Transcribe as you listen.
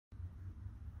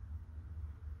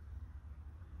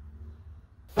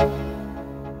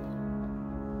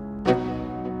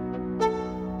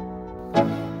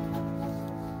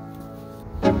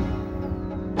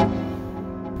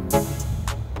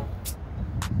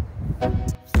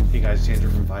Hey guys, it's Andrew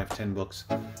from 510 Books.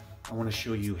 I want to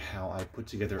show you how I put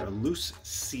together a loose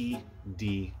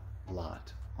CD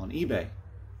lot on eBay,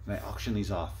 and I auction these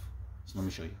off. So let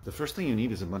me show you. The first thing you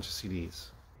need is a bunch of CDs.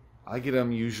 I get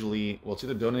them usually, well, it's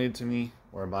either donated to me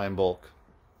or I buy in bulk.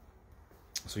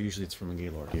 So usually it's from a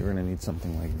Gaylord. You're gonna need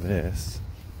something like this,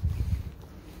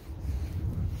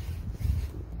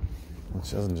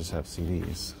 which doesn't just have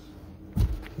CDs.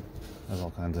 There's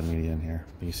all kinds of media in here.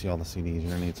 But you see all the CDs,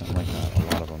 you're gonna need something like that, a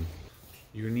lot of them.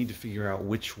 You're gonna need to figure out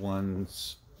which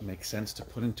ones make sense to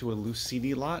put into a loose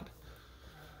CD lot.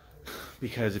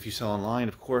 Because if you sell online,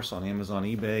 of course, on Amazon,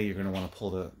 eBay, you're gonna wanna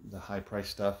pull the high price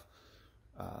stuff,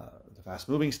 the fast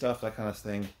moving stuff, that kind of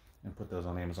thing, and put those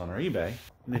on Amazon or eBay.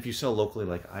 And if you sell locally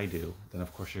like I do, then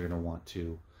of course you're gonna want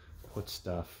to put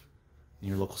stuff in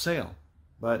your local sale.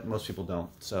 But most people don't.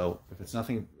 So if it's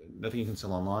nothing you can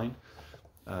sell online,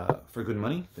 for good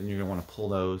money, then you're going to want to pull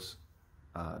those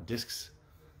discs,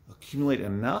 accumulate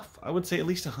enough. I would say at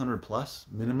least 100 plus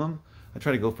minimum. I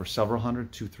try to go for several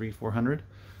hundred, 200, 300, 400.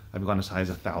 I've gone as high as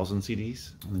 1,000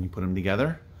 CDs, and then you put them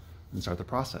together and start the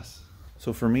process.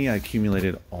 So for me, I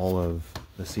accumulated all of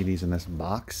the CDs in this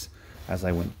box as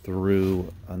I went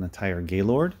through an entire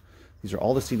Gaylord. These are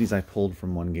all the CDs I pulled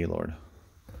from one Gaylord.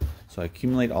 So I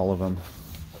accumulate all of them,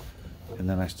 and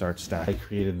then I start stacking. I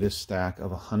created this stack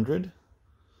of 100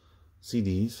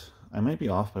 CDs. I might be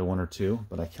off by 1 or 2,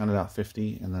 but I counted out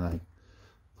 50, and then I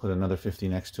put another 50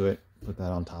 next to it, put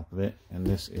that on top of it, and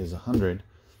this is 100.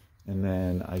 And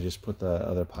then I just put the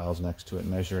other piles next to it,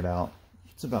 measure it out.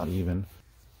 It's about even.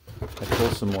 I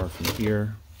pull some more from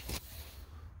here,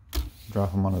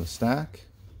 drop them onto the stack.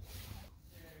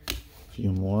 A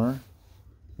few more.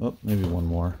 Oh, maybe one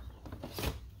more.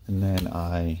 And then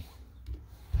I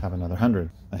have another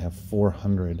 100. I have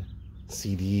 400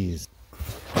 CDs.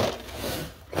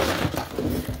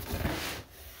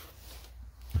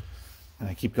 And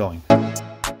I keep going. And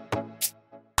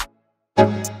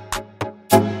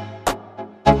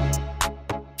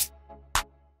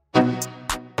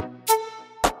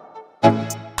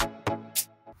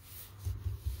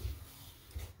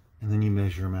then you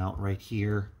measure them out right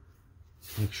here.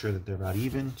 Make sure that they're about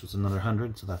even. So it's another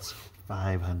 100, so that's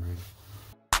 500.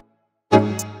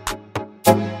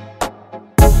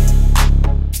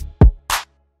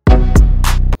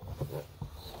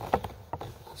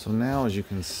 So now, as you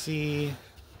can see,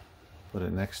 put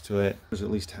it next to it. There's at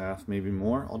least half, maybe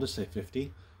more. I'll just say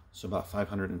 50. So about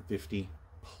 550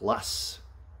 plus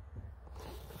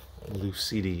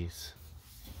loose CDs.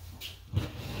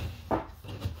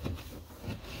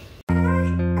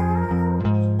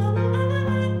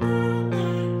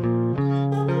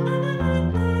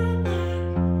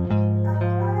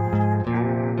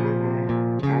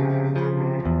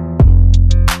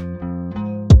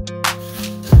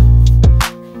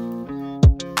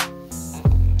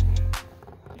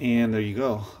 And there you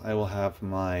go. I will have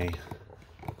my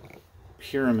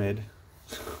pyramid,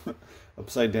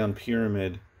 upside down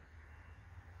pyramid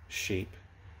shape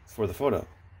for the photo.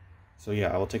 So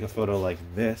yeah, I will take a photo like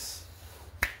this,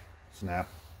 snap,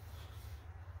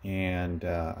 and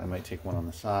I might take one on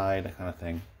the side, that kind of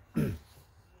thing.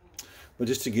 But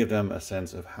just to give them a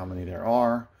sense of how many there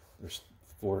are, there's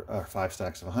 5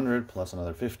 stacks of 100 plus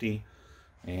another 50.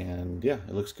 And yeah,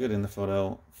 it looks good in the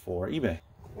photo for eBay.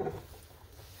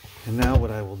 And now what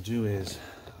I will do is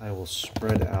I will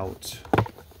spread out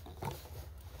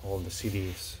all of the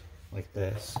CDs like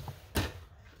this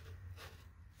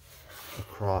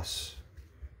across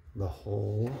the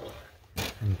whole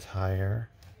entire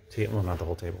table. Well, not the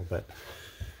whole table, but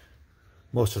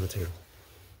most of the table.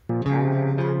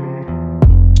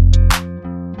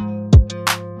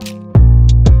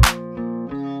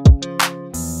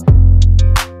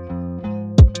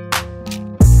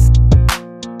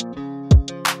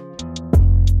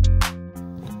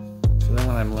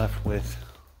 I'm left with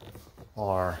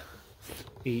are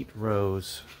 8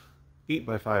 rows, 8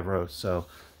 by 5 rows, so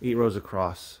 8 rows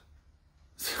across,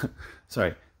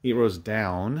 sorry, 8 rows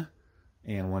down,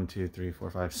 and 1, 2, 3,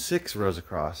 4, 5, 6 rows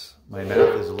across. My math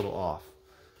is a little off.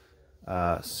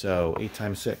 So 8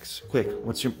 times 6. Quick,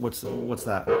 what's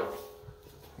that?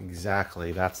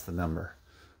 Exactly, that's the number.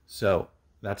 So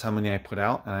that's how many I put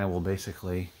out, and I will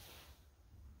basically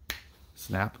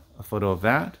snap a photo of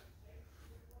that.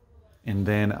 And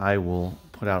then I will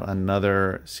put out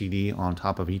another CD on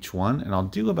top of each one, and I'll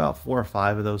do about 4 or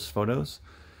 5 of those photos.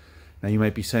 Now you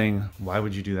might be saying, why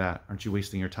would you do that? Aren't you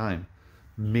wasting your time?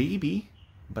 Maybe,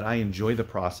 but I enjoy the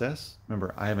process.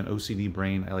 Remember, I have an OCD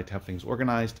brain. I like to have things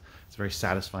organized. It's very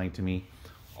satisfying to me.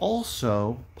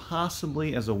 Also,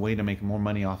 possibly as a way to make more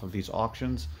money off of these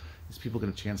auctions, is people get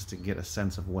a chance to get a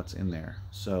sense of what's in there.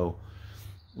 So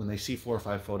when they see 4 or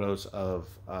 5 photos of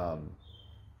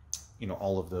you know,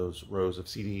 all of those rows of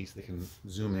CDs, they can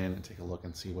zoom in and take a look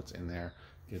and see what's in there,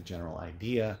 get a general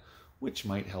idea, which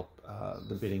might help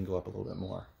the bidding go up a little bit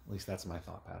more. At least that's my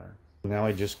thought pattern. Now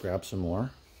I just grab some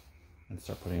more and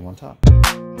start putting them on top.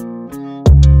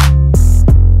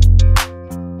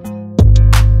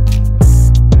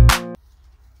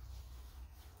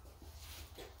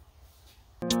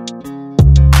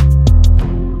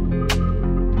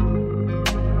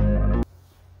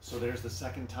 So there's the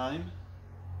second time,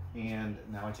 and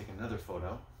now I take another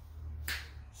photo.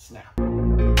 Snap.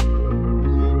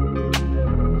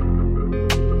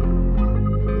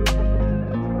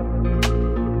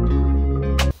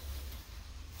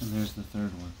 The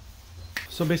third one.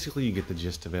 So basically you get the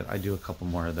gist of it. I do a couple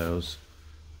more of those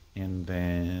and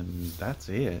then that's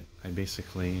it. I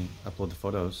basically upload the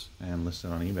photos and list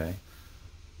it on eBay,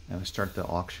 and I start the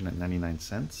auction at 99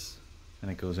 cents and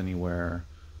it goes anywhere.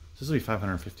 This will be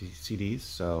 550 CDs,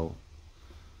 so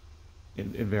it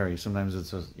varies. Sometimes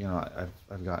it's, you know,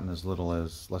 I've gotten as little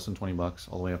as less than 20 bucks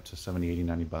all the way up to 70, 80,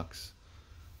 90 bucks.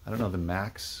 I don't know the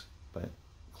max, but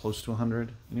close to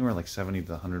 100, anywhere like 70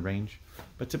 to 100 range.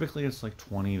 But typically it's like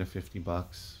 20 to 50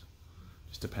 bucks,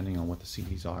 just depending on what the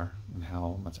CDs are and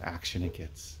how much action it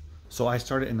gets. So I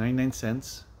start at 99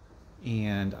 cents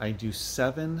and I do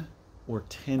 7 or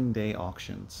 10 day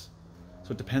auctions.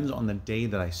 So it depends on the day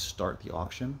that I start the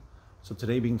auction. So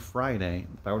today being Friday,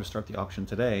 if I were to start the auction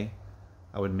today,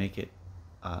 I would make it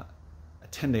a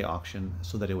 10-day auction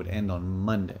so that it would end on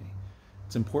Monday.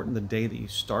 It's important the day that you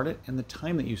start it and the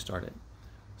time that you start it.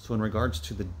 So in regards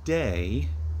to the day,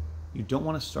 you don't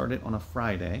want to start it on a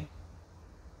Friday.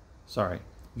 Sorry,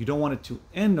 you don't want it to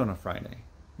end on a Friday.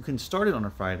 You can start it on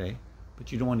a Friday,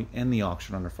 but you don't want to end the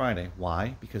auction on a Friday.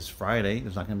 Why? Because Friday,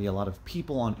 there's not going to be a lot of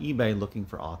people on eBay looking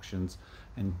for auctions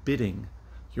and bidding.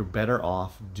 You're better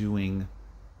off doing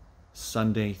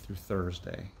Sunday through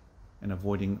Thursday and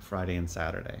avoiding Friday and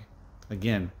Saturday.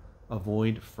 Again,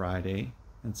 avoid Friday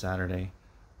and Saturday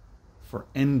for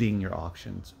ending your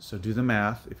auctions. So do the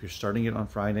math. If you're starting it on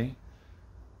Friday,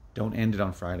 don't end it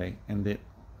on Friday, end it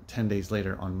 10 days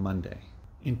later on Monday.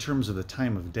 In terms of the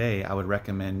time of day, I would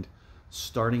recommend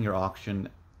starting your auction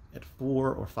at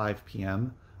 4 or 5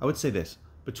 p.m. I would say this,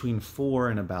 between 4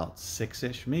 and about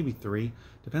 6-ish, maybe 3.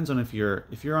 Depends on if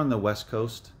you're on the West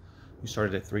Coast, you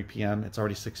started at 3 p.m. It's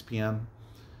already 6 p.m.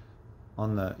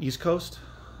 on the East Coast.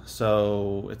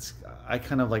 So I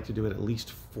kind of like to do it at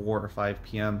least 4 or 5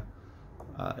 p.m.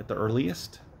 At the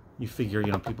earliest. You figure,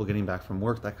 you know, people getting back from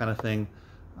work, that kind of thing.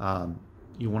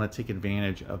 You want to take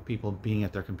advantage of people being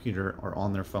at their computer or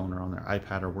on their phone or on their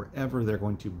iPad or wherever they're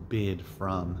going to bid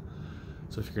from.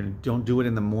 So if you're going to, don't do it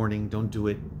in the morning, don't do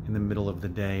it in the middle of the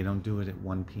day, don't do it at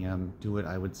 1 p.m. Do it,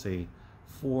 I would say,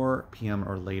 4 p.m.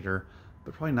 or later,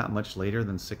 but probably not much later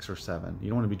than 6 or 7. You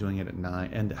don't want to be doing it at 9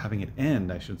 and having it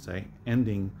end, I should say,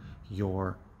 ending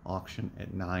your auction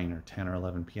at 9 or 10 or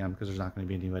 11 p.m. because there's not going to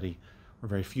be anybody or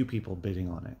very few people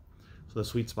bidding on it. So the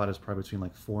sweet spot is probably between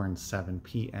like 4 and 7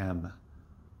 p.m.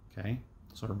 Okay,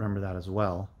 so remember that as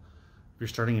well. If you're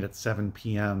starting it at 7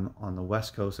 p.m. on the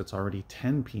West Coast, it's already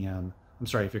 10 p.m. I'm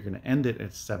sorry, if you're going to end it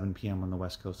at 7 p.m. on the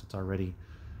West Coast, it's already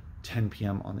 10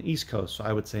 p.m. on the East Coast. So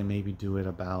I would say maybe do it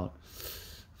about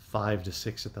 5 to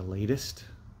 6 at the latest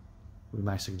would be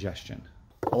my suggestion.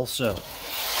 Also,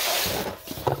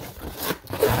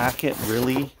 pack it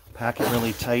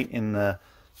really tight in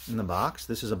the box.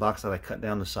 This is a box that I cut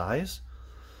down to size.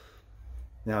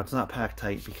 Now it's not packed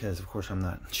tight because of course I'm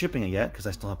not shipping it yet because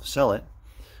I still have to sell it.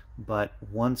 But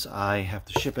once I have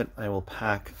to ship it, I will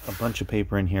pack a bunch of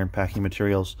paper in here, packing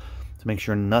materials, to make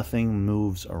sure nothing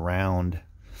moves around.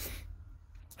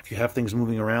 If you have things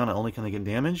moving around, it only kind of get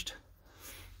damaged.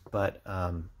 But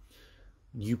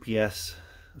UPS,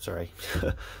 sorry,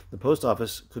 the post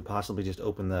office could possibly just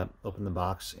open the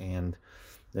box, and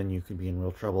then you could be in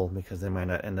real trouble because they might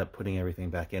not end up putting everything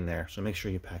back in there. So make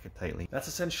sure you pack it tightly. That's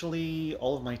essentially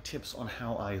all of my tips on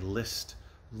how I list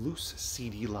loose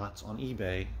CD lots on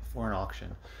eBay for an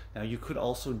auction. Now you could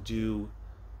also do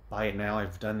buy it now.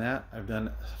 I've done that. I've done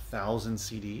 1,000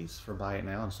 CDs for buy it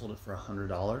now and sold it for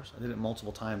 $100. I did it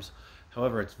multiple times.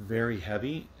 However, it's very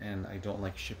heavy and I don't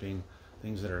like shipping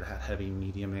things that are heavy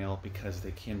medium mail because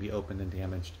they can be opened and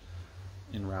damaged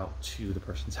en route to the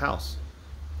person's house.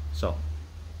 So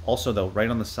also though, right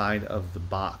on the side of the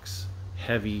box,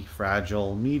 heavy,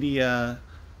 fragile media,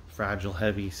 fragile,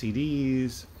 heavy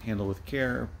CDs, handle with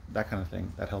care, that kind of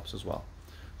thing, that helps as well.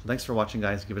 So thanks for watching,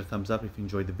 guys. Give it a thumbs up if you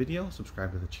enjoyed the video,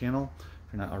 subscribe to the channel.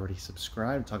 If you're not already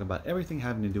subscribed, talk about everything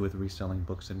having to do with reselling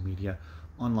books and media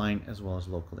online as well as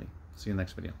locally. See you in the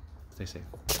next video. Stay safe.